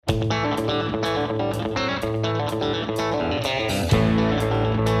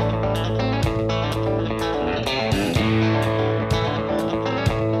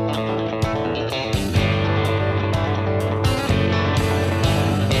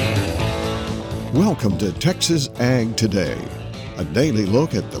Welcome to Texas Ag Today, a daily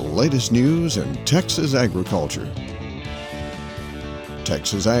look at the latest news in Texas agriculture.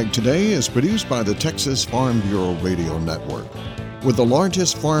 Texas Ag Today is produced by the Texas Farm Bureau Radio Network, with the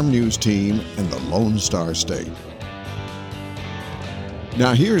largest farm news team in the Lone Star State.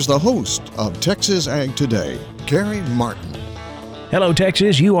 Now here's the host of Texas Ag Today, Carrie Martin. Hello,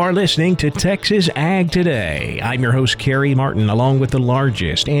 Texas. You are listening to Texas Ag Today. I'm your host, Carrie Martin, along with the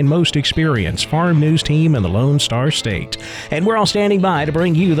largest and most experienced farm news team in the Lone Star State. And we're all standing by to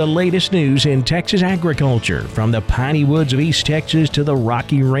bring you the latest news in Texas agriculture, from the piney woods of East Texas to the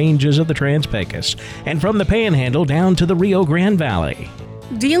rocky ranges of the Trans-Pecos, and from the Panhandle down to the Rio Grande Valley.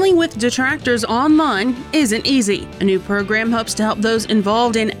 Dealing with detractors online isn't easy. A new program hopes to help those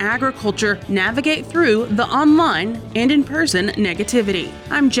involved in agriculture navigate through the online and in-person negativity.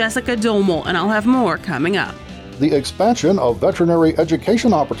 I'm Jessica Dolmel, and I'll have more coming up. The expansion of veterinary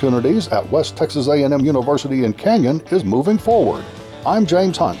education opportunities at West Texas A&M University in Canyon is moving forward. I'm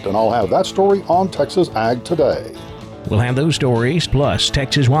James Hunt, and I'll have that story on Texas Ag Today. We'll have those stories, plus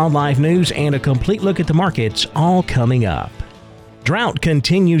Texas wildlife news and a complete look at the markets, all coming up. Drought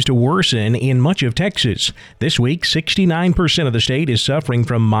continues to worsen in much of Texas. This week, 69% of the state is suffering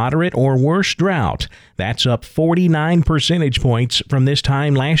from moderate or worse drought. That's up 49 percentage points from this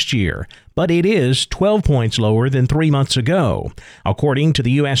time last year, but it is 12 points lower than 3 months ago. According to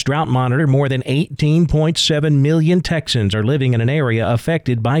the U.S. Drought Monitor, more than 18.7 million Texans are living in an area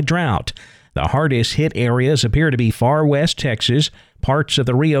affected by drought. The hardest hit areas appear to be far west Texas, parts of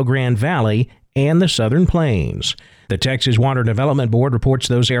the Rio Grande Valley, and the Southern Plains. The Texas Water Development Board reports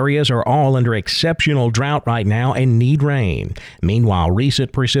those areas are all under exceptional drought right now and need rain. Meanwhile,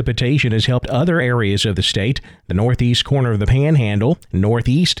 recent precipitation has helped other areas of the state. The northeast corner of the Panhandle,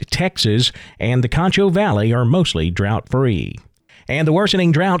 northeast Texas, and the Concho Valley are mostly drought-free. And the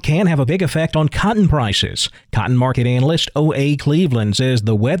worsening drought can have a big effect on cotton prices. Cotton market analyst O.A. Cleveland says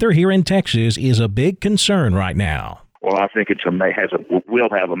the weather here in Texas is a big concern right now. Well, I think will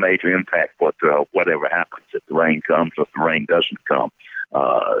have a major impact whatever happens, if the rain comes or if the rain doesn't come.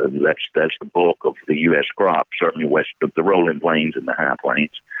 That's the bulk of the U.S. crop, certainly west of the rolling plains and the high plains.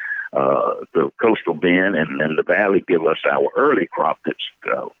 The coastal bend and the valley give us our early crop that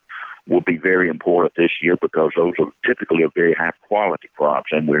will be very important this year, because those are typically very high quality crops,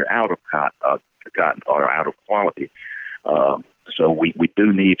 and we're out of cotton or out of quality. So we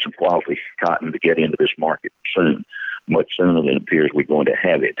do need some quality cotton to get into this market soon, much sooner than it appears we're going to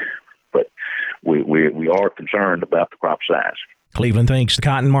have it. But we are concerned about the crop size. Cleveland thinks the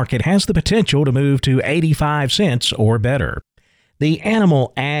cotton market has the potential to move to 85 cents or better. The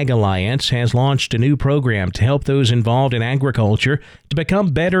Animal Ag Alliance has launched a new program to help those involved in agriculture to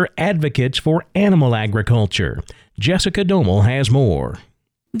become better advocates for animal agriculture. Jessica Domel has more.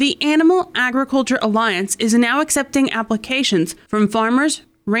 The Animal Agriculture Alliance is now accepting applications from farmers,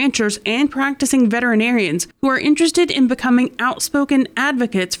 ranchers, and practicing veterinarians who are interested in becoming outspoken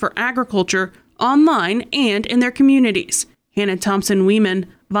advocates for agriculture online and in their communities. Hannah Thompson-Weeman,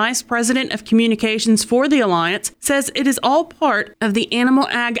 Vice President of Communications for the Alliance, says it is all part of the Animal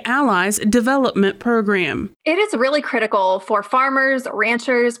Ag Allies Development Program. It is really critical for farmers,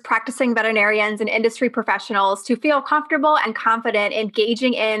 ranchers, practicing veterinarians, and industry professionals to feel comfortable and confident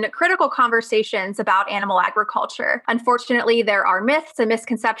engaging in critical conversations about animal agriculture. Unfortunately, there are myths and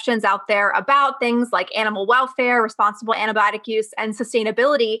misconceptions out there about things like animal welfare, responsible antibiotic use, and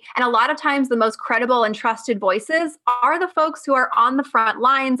sustainability. And a lot of times, the most credible and trusted voices are the folks who are on the front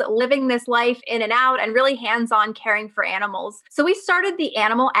line, living this life in and out and really hands-on caring for animals. So we started the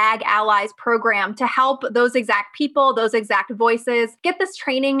Animal Ag Allies program to help those exact people, those exact voices, get this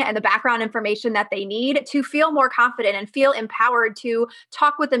training and the background information that they need to feel more confident and feel empowered to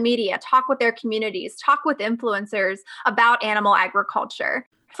talk with the media, talk with their communities, talk with influencers about animal agriculture.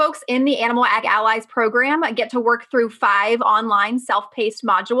 Folks in the Animal Ag Allies program get to work through 5 online self-paced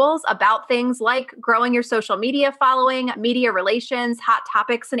modules about things like growing your social media following, media relations, hot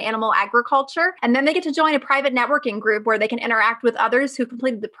topics in animal agriculture. And then they get to join a private networking group where they can interact with others who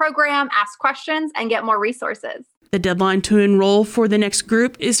completed the program, ask questions, and get more resources. The deadline to enroll for the next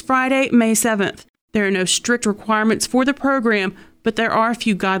group is Friday, May 7th. There are no strict requirements for the program, but there are a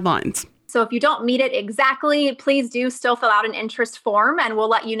few guidelines. So if you don't meet it exactly, please do still fill out an interest form, and we'll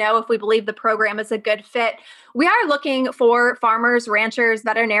let you know if we believe the program is a good fit. We are looking for farmers, ranchers,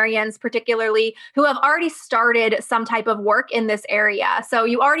 veterinarians, particularly, who have already started some type of work in this area. So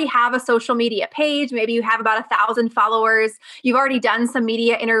you already have a social media page. Maybe you have about 1,000 followers. You've already done some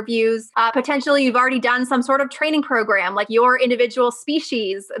media interviews. Potentially, you've already done some sort of training program, like your individual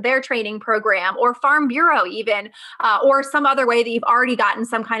species, their training program, or Farm Bureau even, or some other way that you've already gotten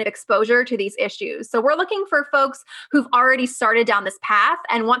some kind of exposure exposure to these issues. So we're looking for folks who've already started down this path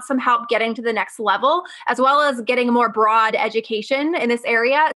and want some help getting to the next level, as well as getting a more broad education in this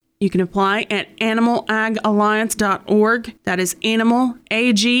area. You can apply at animalagalliance.org. That is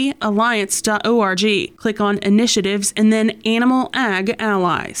animalagalliance.org. Click on Initiatives and then Animal Ag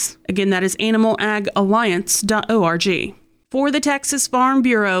Allies. Again, that is animalagalliance.org. For the Texas Farm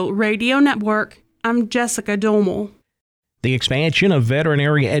Bureau Radio Network, I'm Jessica Domel. The expansion of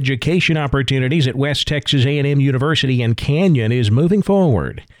veterinary education opportunities at West Texas A&M University in Canyon is moving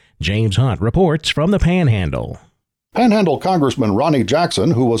forward. James Hunt reports from the Panhandle. Panhandle Congressman Ronnie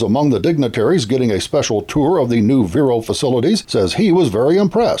Jackson, who was among the dignitaries getting a special tour of the new Vero facilities, says he was very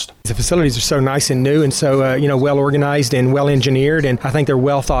impressed. The facilities are so nice and new and so well organized and well engineered, and I think they're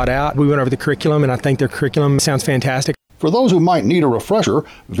well thought out. We went over the curriculum, and I think their curriculum sounds fantastic. For those who might need a refresher,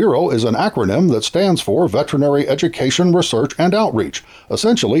 VERO is an acronym that stands for Veterinary Education, Research, and Outreach.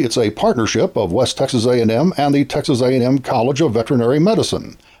 Essentially, it's a partnership of West Texas A&M and the Texas A&M College of Veterinary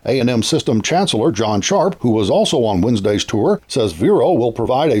Medicine. A&M System Chancellor John Sharp, who was also on Wednesday's tour, says VERO will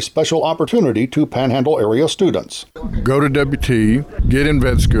provide a special opportunity to Panhandle area students. Go to WT, get in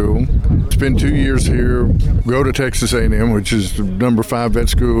vet school, spend 2 years here, go to Texas A&M, which is the number 5 vet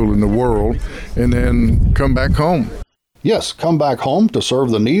school in the world, and then come back home. Yes, come back home to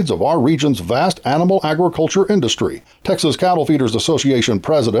serve the needs of our region's vast animal agriculture industry. Texas Cattle Feeders Association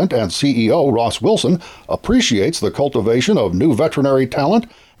President and CEO Ross Wilson appreciates the cultivation of new veterinary talent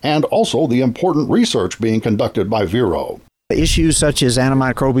and also the important research being conducted by VERO. Issues such as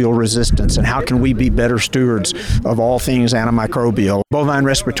antimicrobial resistance and how can we be better stewards of all things antimicrobial, bovine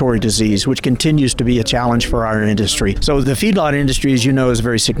respiratory disease, which continues to be a challenge for our industry. So the feedlot industry, as you know, is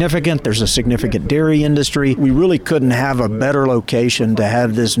very significant. There's a significant dairy industry. We really couldn't have a better location to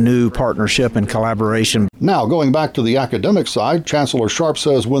have this new partnership and collaboration. Now, going back to the academic side, Chancellor Sharp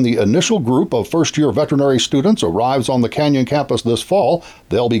says when the initial group of first-year veterinary students arrives on the Canyon campus this fall,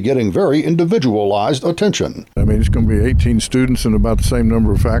 they'll be getting very individualized attention. I mean, it's going to be 18 students and about the same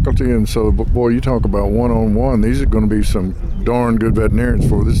number of faculty, and so, boy, you talk about one-on-one. These are going to be some darn good veterinarians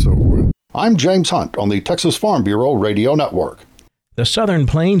for this over with. I'm James Hunt on the Texas Farm Bureau Radio Network. The southern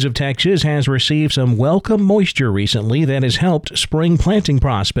plains of Texas has received some welcome moisture recently that has helped spring planting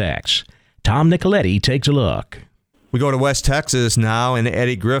prospects. Tom Nicoletti takes a look. We go to West Texas now, and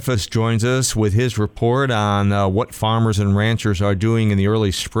Eddie Griffiths joins us with his report on what farmers and ranchers are doing in the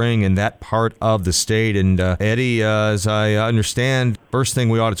early spring in that part of the state. And Eddie, as I understand, first thing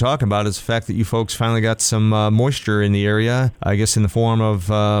we ought to talk about is the fact that you folks finally got some moisture in the area, I guess in the form of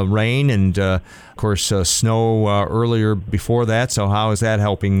rain and, of course, snow earlier before that. So how is that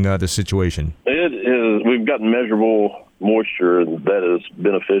helping the situation? It is. We've gotten measurable moisture, and that is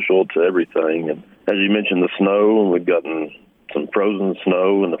beneficial to everything. And as you mentioned, the snow, we've gotten some frozen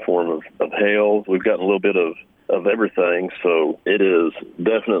snow in the form of hail. We've gotten a little bit of everything, so it is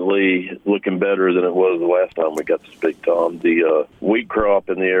definitely looking better than it was the last time we got to speak, Tom. The wheat crop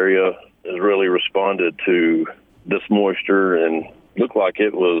in the area has really responded to this moisture and looked like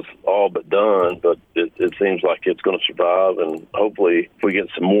it was all but done, but it seems like it's going to survive, and hopefully if we get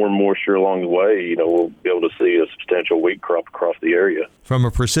some more moisture along the way, we'll be able to see a substantial wheat crop across the area. From a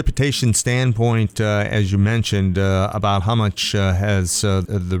precipitation standpoint, as you mentioned, about how much has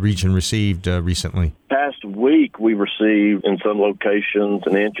the region received recently? Past week, we received in some locations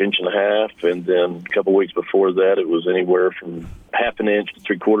an inch, inch and a half, and then a couple weeks before that, it was anywhere from half an inch to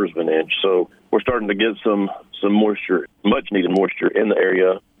 3/4 of an inch. So we're starting to get some moisture, much needed moisture in the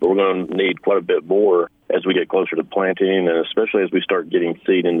area, but we're going to need quite a bit more as we get closer to planting, and especially as we start getting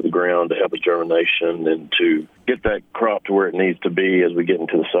seed into the ground to help with germination and to get that crop to where it needs to be as we get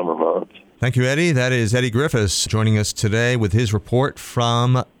into the summer months. Thank you, Eddie. That is Eddie Griffiths joining us today with his report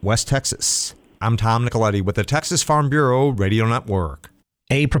from West Texas. I'm Tom Nicoletti with the Texas Farm Bureau Radio Network.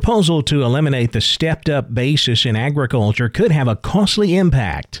 A proposal to eliminate the stepped-up basis in agriculture could have a costly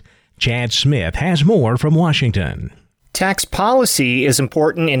impact. Chad Smith has more from Washington. Tax policy is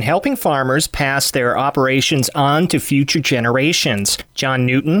important in helping farmers pass their operations on to future generations. John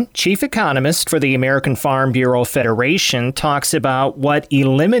Newton, chief economist for the American Farm Bureau Federation, talks about what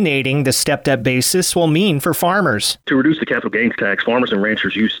eliminating the stepped-up basis will mean for farmers. To reduce the capital gains tax, farmers and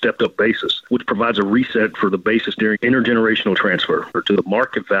ranchers use stepped-up basis, which provides a reset for the basis during intergenerational transfer or to the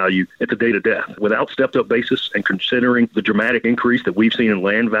market value at the date of death. Without stepped-up basis and considering the dramatic increase that we've seen in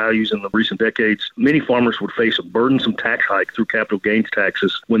land values in the recent decades, many farmers would face a burdensome tax hike through capital gains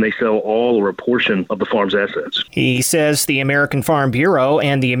taxes when they sell all or a portion of the farm's assets. He says the American Farm Bureau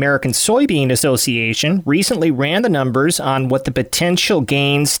and the American Soybean Association recently ran the numbers on what the potential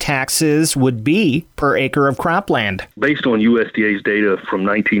gains taxes would be per acre of cropland. Based on USDA's data from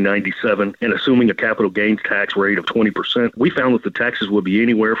 1997 and assuming a capital gains tax rate of 20%, we found that the taxes would be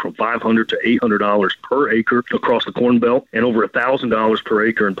anywhere from $500 to $800 per acre across the Corn Belt and over $1,000 per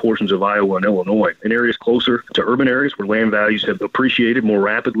acre in portions of Iowa and Illinois. In areas closer to urban areas where land values have appreciated more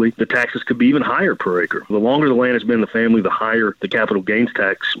rapidly, the taxes could be even higher per acre. The longer the land has been in the family, the higher the capital gains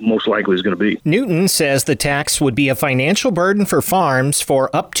tax most likely is going to be. Newton says the tax would be a financial burden for farms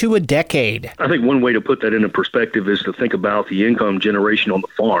for up to a decade. I think one way to put that into perspective is to think about the income generation on the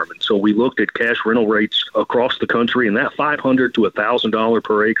farm. And so we looked at cash rental rates across the country, and that $500 to $1,000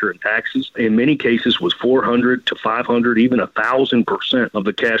 per acre in taxes in many cases was $400 to $500, even 1,000% of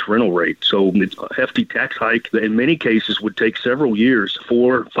the cash rental rate. So it's a hefty tax hike that in many cases would take several years,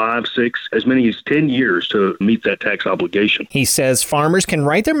 4, 5, 6, as many as 10 years to meet that tax obligation. He says farmers can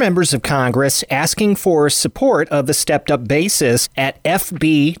write their members of Congress asking for support of the stepped-up basis at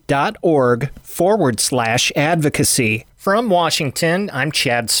fb.org/advocacy. From Washington, I'm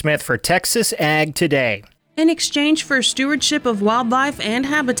Chad Smith for Texas Ag Today. In exchange for stewardship of wildlife and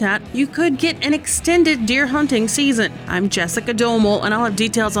habitat, you could get an extended deer hunting season. I'm Jessica Domel, and I'll have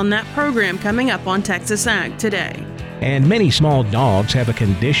details on that program coming up on Texas Ag Today. And many small dogs have a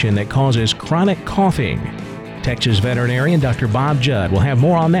condition that causes chronic coughing. Texas veterinarian Dr. Bob Judd will have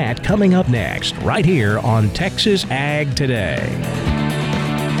more on that coming up next, right here on Texas Ag Today.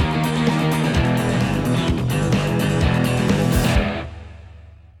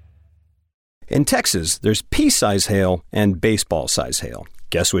 In Texas, there's pea-size hail and baseball-size hail.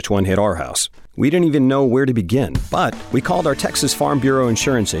 Guess which one hit our house? We didn't even know where to begin, but we called our Texas Farm Bureau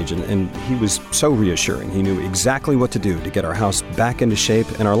insurance agent, and he was so reassuring. He knew exactly what to do to get our house back into shape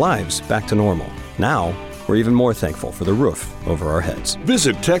and our lives back to normal. Now, we're even more thankful for the roof over our heads.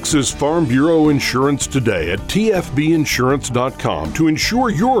 Visit Texas Farm Bureau Insurance today at tfbinsurance.com to insure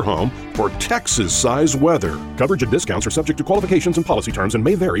your home for Texas-size weather. Coverage and discounts are subject to qualifications and policy terms and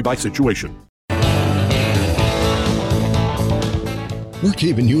may vary by situation. We're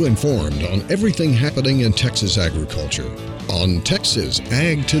keeping you informed on everything happening in Texas agriculture on Texas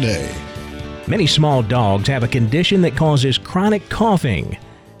Ag Today. Many small dogs have a condition that causes chronic coughing.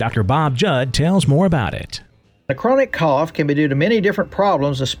 Dr. Bob Judd tells more about it. A chronic cough can be due to many different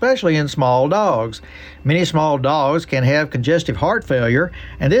problems, especially in small dogs. Many small dogs can have congestive heart failure,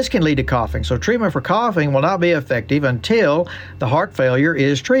 and this can lead to coughing. So treatment for coughing will not be effective until the heart failure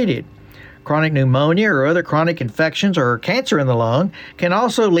is treated. Chronic pneumonia or other chronic infections or cancer in the lung can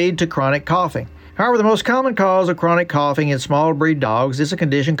also lead to chronic coughing. However, the most common cause of chronic coughing in small breed dogs is a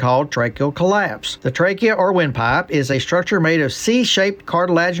condition called tracheal collapse. The trachea or windpipe is a structure made of C-shaped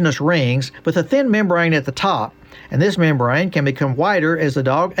cartilaginous rings with a thin membrane at the top, and this membrane can become wider as the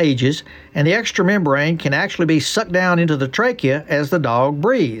dog ages, and the extra membrane can actually be sucked down into the trachea as the dog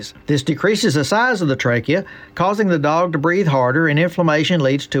breathes. This decreases the size of the trachea, causing the dog to breathe harder, and inflammation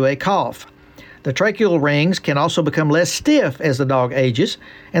leads to a cough. The tracheal rings can also become less stiff as the dog ages,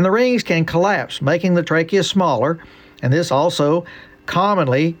 and the rings can collapse, making the trachea smaller, and this also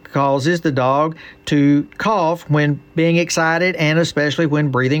commonly causes the dog to cough when being excited and especially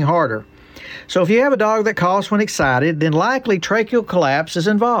when breathing harder. So if you have a dog that coughs when excited, then likely tracheal collapse is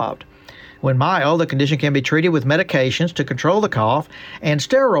involved. When mild, the condition can be treated with medications to control the cough and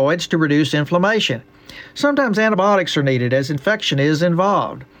steroids to reduce inflammation. Sometimes antibiotics are needed as infection is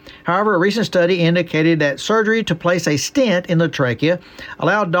involved. However, a recent study indicated that surgery to place a stent in the trachea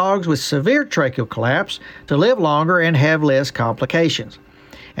allowed dogs with severe tracheal collapse to live longer and have less complications.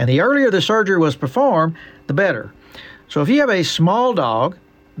 And the earlier the surgery was performed, the better. So if you have a small dog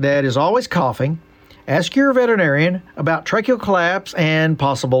that is always coughing, ask your veterinarian about tracheal collapse and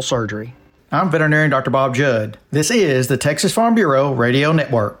possible surgery. I'm veterinarian Dr. Bob Judd. This is the Texas Farm Bureau Radio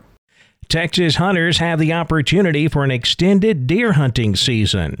Network. Texas hunters have the opportunity for an extended deer hunting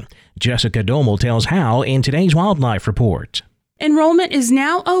season. Jessica Domel tells how in today's Wildlife Report. Enrollment is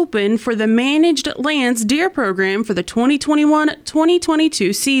now open for the Managed Lands Deer Program for the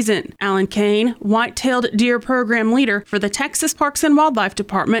 2021-2022 season. Alan Kane, White-tailed Deer Program Leader for the Texas Parks and Wildlife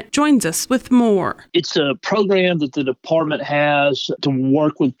Department, joins us with more. It's a program that the department has to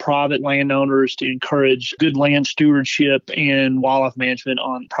work with private landowners to encourage good land stewardship and wildlife management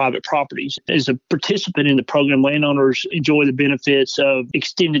on private properties. As a participant in the program, landowners enjoy the benefits of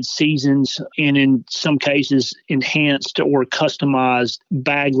extended seasons and in some cases enhanced or customized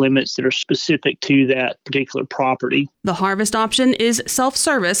bag limits that are specific to that particular property. The harvest option is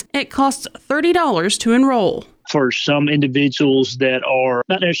self-service. It costs $30 to enroll. for some individuals that are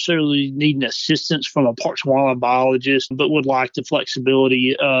not necessarily needing assistance from a Parks and Wildlife biologist, but would like the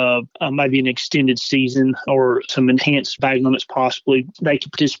flexibility of maybe an extended season or some enhanced bag limits possibly. They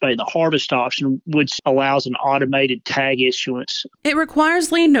can participate in the harvest option, which allows an automated tag issuance. It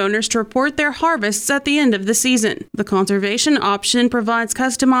requires landowners to report their harvests at the end of the season. The conservation option provides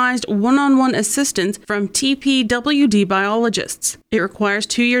customized one-on-one assistance from TPWD biologists. It requires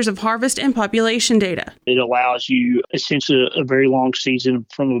 2 years of harvest and population data. It allows you essentially a very long season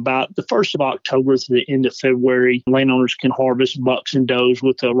from about the 1st of October to the end of February. Landowners can harvest bucks and does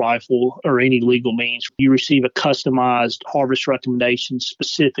with a rifle or any legal means. You receive a customized harvest recommendation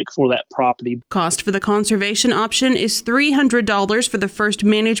specific for that property. Cost for the conservation option is $300 for the first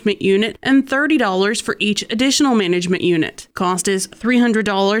management unit and $30 for each additional management unit. Cost is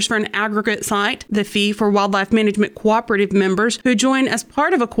 $300 for an aggregate site. The fee for wildlife management cooperative members who join as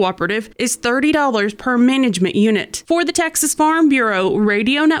part of a cooperative is $30 per management unit. For the Texas Farm Bureau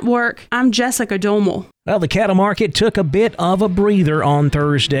Radio Network, I'm Jessica Domel. Well, the cattle market took a bit of a breather on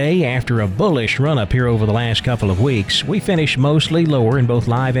Thursday after a bullish run-up here over the last couple of weeks. We finished mostly lower in both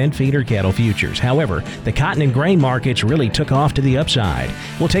live and feeder cattle futures. However, the cotton and grain markets really took off to the upside.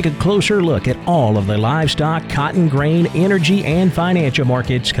 We'll take a closer look at all of the livestock, cotton, grain, energy, and financial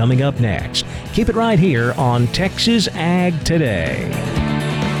markets coming up next. Keep it right here on Texas Ag Today.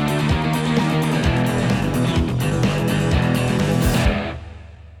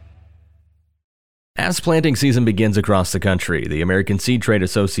 As planting season begins across the country, the American Seed Trade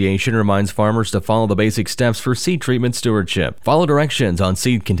Association reminds farmers to follow the basic steps for seed treatment stewardship. Follow directions on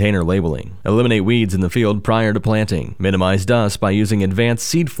seed container labeling. Eliminate weeds in the field prior to planting. Minimize dust by using advanced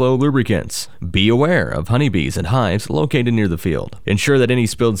seed flow lubricants. Be aware of honeybees and hives located near the field. Ensure that any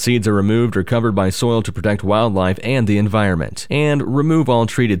spilled seeds are removed or covered by soil to protect wildlife and the environment. And remove all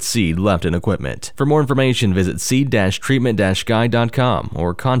treated seed left in equipment. For more information, visit seed-treatment-guide.com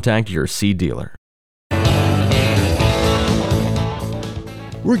or contact your seed dealer.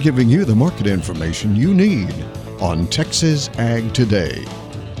 We're giving you the market information you need on Texas Ag Today.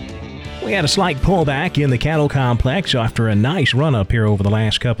 We had a slight pullback in the cattle complex after a nice run-up here over the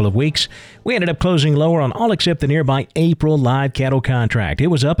last couple of weeks. We ended up closing lower on all except the nearby April live cattle contract. It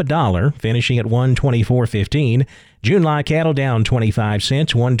was up $1, finishing at $124.15. June live cattle down 25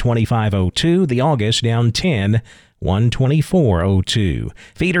 cents, $125.02. The August down 10, $124.02.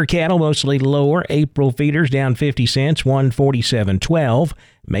 Feeder cattle mostly lower. April feeders down 50 cents, $147.12.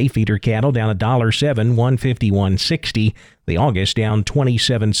 May feeder cattle down $1.07, $151.60. The August down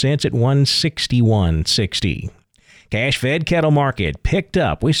 27 cents at $161.60. Cash-fed cattle market picked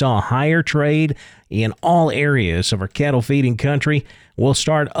up. We saw a higher trade in all areas of our cattle feeding country. We'll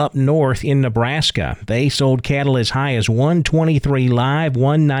start up north in Nebraska. They sold cattle as high as $123 live,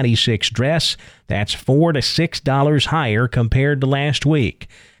 $196 dress. That's $4 to $6 higher compared to last week.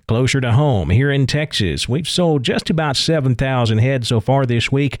 Closer to home, here in Texas, we've sold just about 7,000 head so far this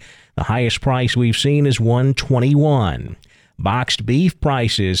week. The highest price we've seen is $121. Boxed beef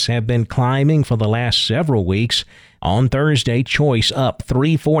prices have been climbing for the last several weeks. On Thursday, choice up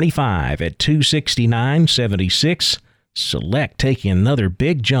 $3.45 at $269.76. Select taking another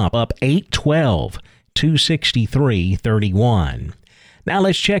big jump up $8.12, $263.31. Now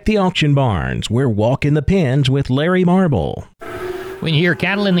let's check the auction barns. We're walking the pens with Larry Marble. When you hear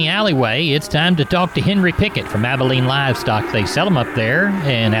cattle in the alleyway, it's time to talk to Henry Pickett from Abilene Livestock. They sell them up there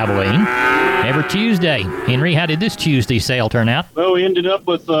in Abilene every Tuesday. Henry, how did this Tuesday sale turn out? Well, we ended up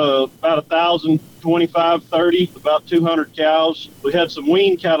with about 1,025, 30, about 200 cows. We had some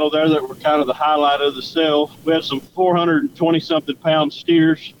wean cattle there that were kind of the highlight of the sale. We had some 420-something pound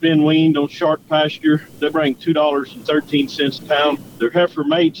steers been weaned on short pasture. They bring $2.13 a pound. Their heifer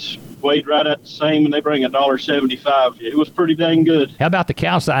mates weighed right at the same, and they bring $1.75. It was pretty dang good. How about the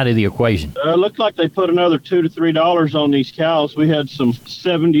cow side of the equation? Looked like they put another $2 to $3 on these cows. We had some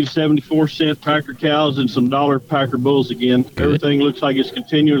 70 to 74 cent packer cows and some dollar packer bulls again. Good. Everything looks like it's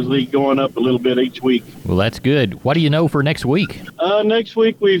continuously going up a little bit each week. Well, that's good. What do you know for next week? Next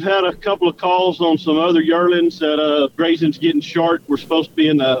week we've had a couple of calls on some other yearlings that grazing's getting short. We're supposed to be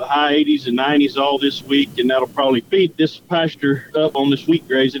in the high 80s and 90s all this week, and that'll probably feed this pasture up on this wheat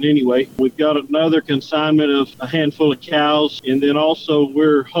grazing anyway. We've got another consignment of a handful of cows, and then also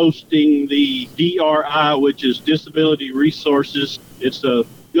we're hosting the DRI, which is Disability Resources. It's a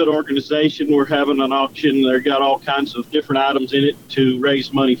good organization. We're having an auction. They've got all kinds of different items in it to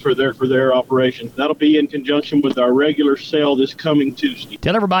raise money for their operation. That'll be in conjunction with our regular sale this coming Tuesday.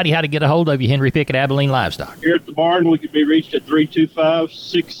 Tell everybody how to get a hold of you, Henry Pickett, Abilene Livestock. Here at the barn, we can be reached at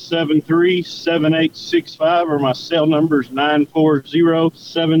 325-673-7865, or my cell number is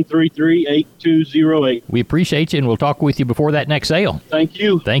 940-733-8208. We appreciate you, and we'll talk with you before that next sale. Thank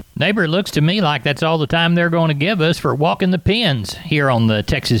you. Neighbor, it looks to me like that's all the time they're going to give us for Walking the Pens here on the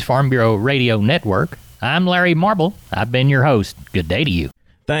Texas Farm Bureau Radio Network. I'm Larry Marble. I've been your host. Good day to you.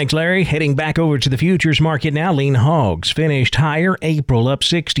 Thanks, Larry. Heading back over to the futures market now. Lean hogs finished higher. April up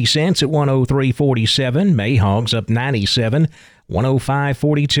 60 cents at 103.47. May hogs up 97,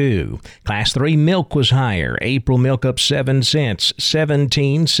 105.42. Class 3 milk was higher. April milk up 7 cents,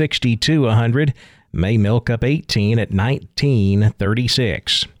 17.62 a hundred. May milk up 18 at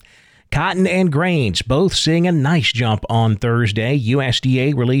 19.36. Cotton and grains both seeing a nice jump on Thursday.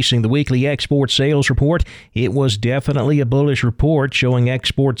 USDA releasing the weekly export sales report. It was definitely a bullish report, showing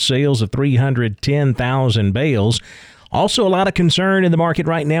export sales of 310,000 bales. Also, a lot of concern in the market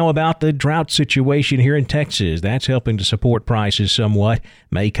right now about the drought situation here in Texas. That's helping to support prices somewhat.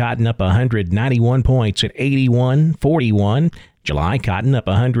 May cotton up 191 points at 81.41. July cotton up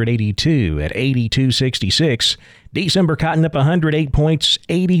 182 at 82.66. December cotton up 108 points,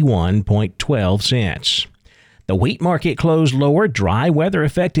 81.12 cents. The wheat market closed lower, dry weather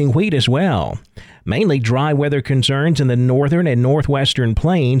affecting wheat as well. Mainly dry weather concerns in the northern and northwestern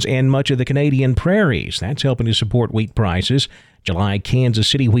plains and much of the Canadian prairies. That's helping to support wheat prices. July Kansas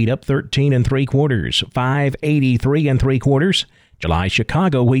City wheat up 13 3/4, 5.83 3/4. July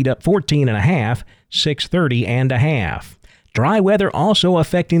Chicago wheat up 14 1/2, 6.30 1/2. Dry weather also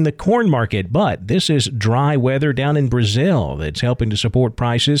affecting the corn market, but this is dry weather down in Brazil that's helping to support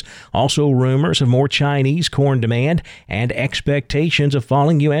prices. Also rumors of more Chinese corn demand and expectations of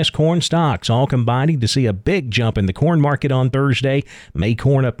falling U.S. corn stocks, all combining to see a big jump in the corn market on Thursday. May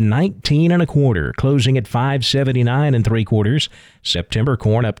corn up 19 1/4, closing at 5.79 3/4. September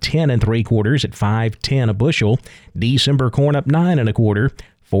corn up 10 3/4 at 5.10 a bushel. December corn up 9 1/4.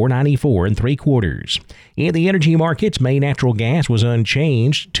 4.94 3/4. In the energy markets, May natural gas was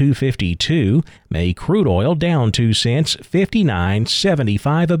unchanged, $2.52. May crude oil down 2 cents,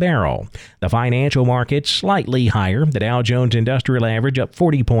 $59.75 a barrel. The financial markets slightly higher. The Dow Jones Industrial Average up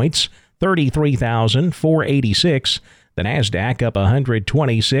 40 points, 33,486. The Nasdaq up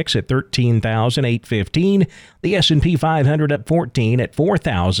 126 at 13,815. The S&P 500 up 14 at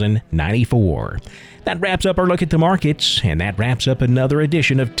 4,094. That wraps up our look at the markets, and that wraps up another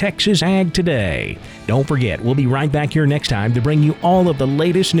edition of Texas Ag Today. Don't forget, we'll be right back here next time to bring you all of the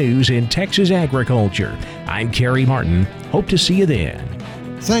latest news in Texas agriculture. I'm Kerry Martin. Hope to see you then.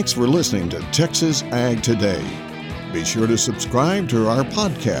 Thanks for listening to Texas Ag Today. Be sure to subscribe to our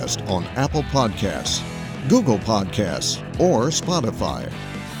podcast on Apple Podcasts, Google Podcasts, or Spotify.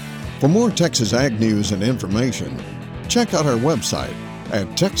 For more Texas Ag news and information, check out our website at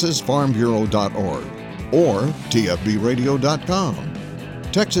texasfarmbureau.org or tfbradio.com.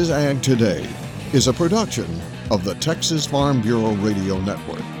 Texas Ag Today is a production of the Texas Farm Bureau Radio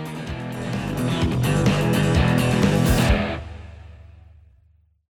Network.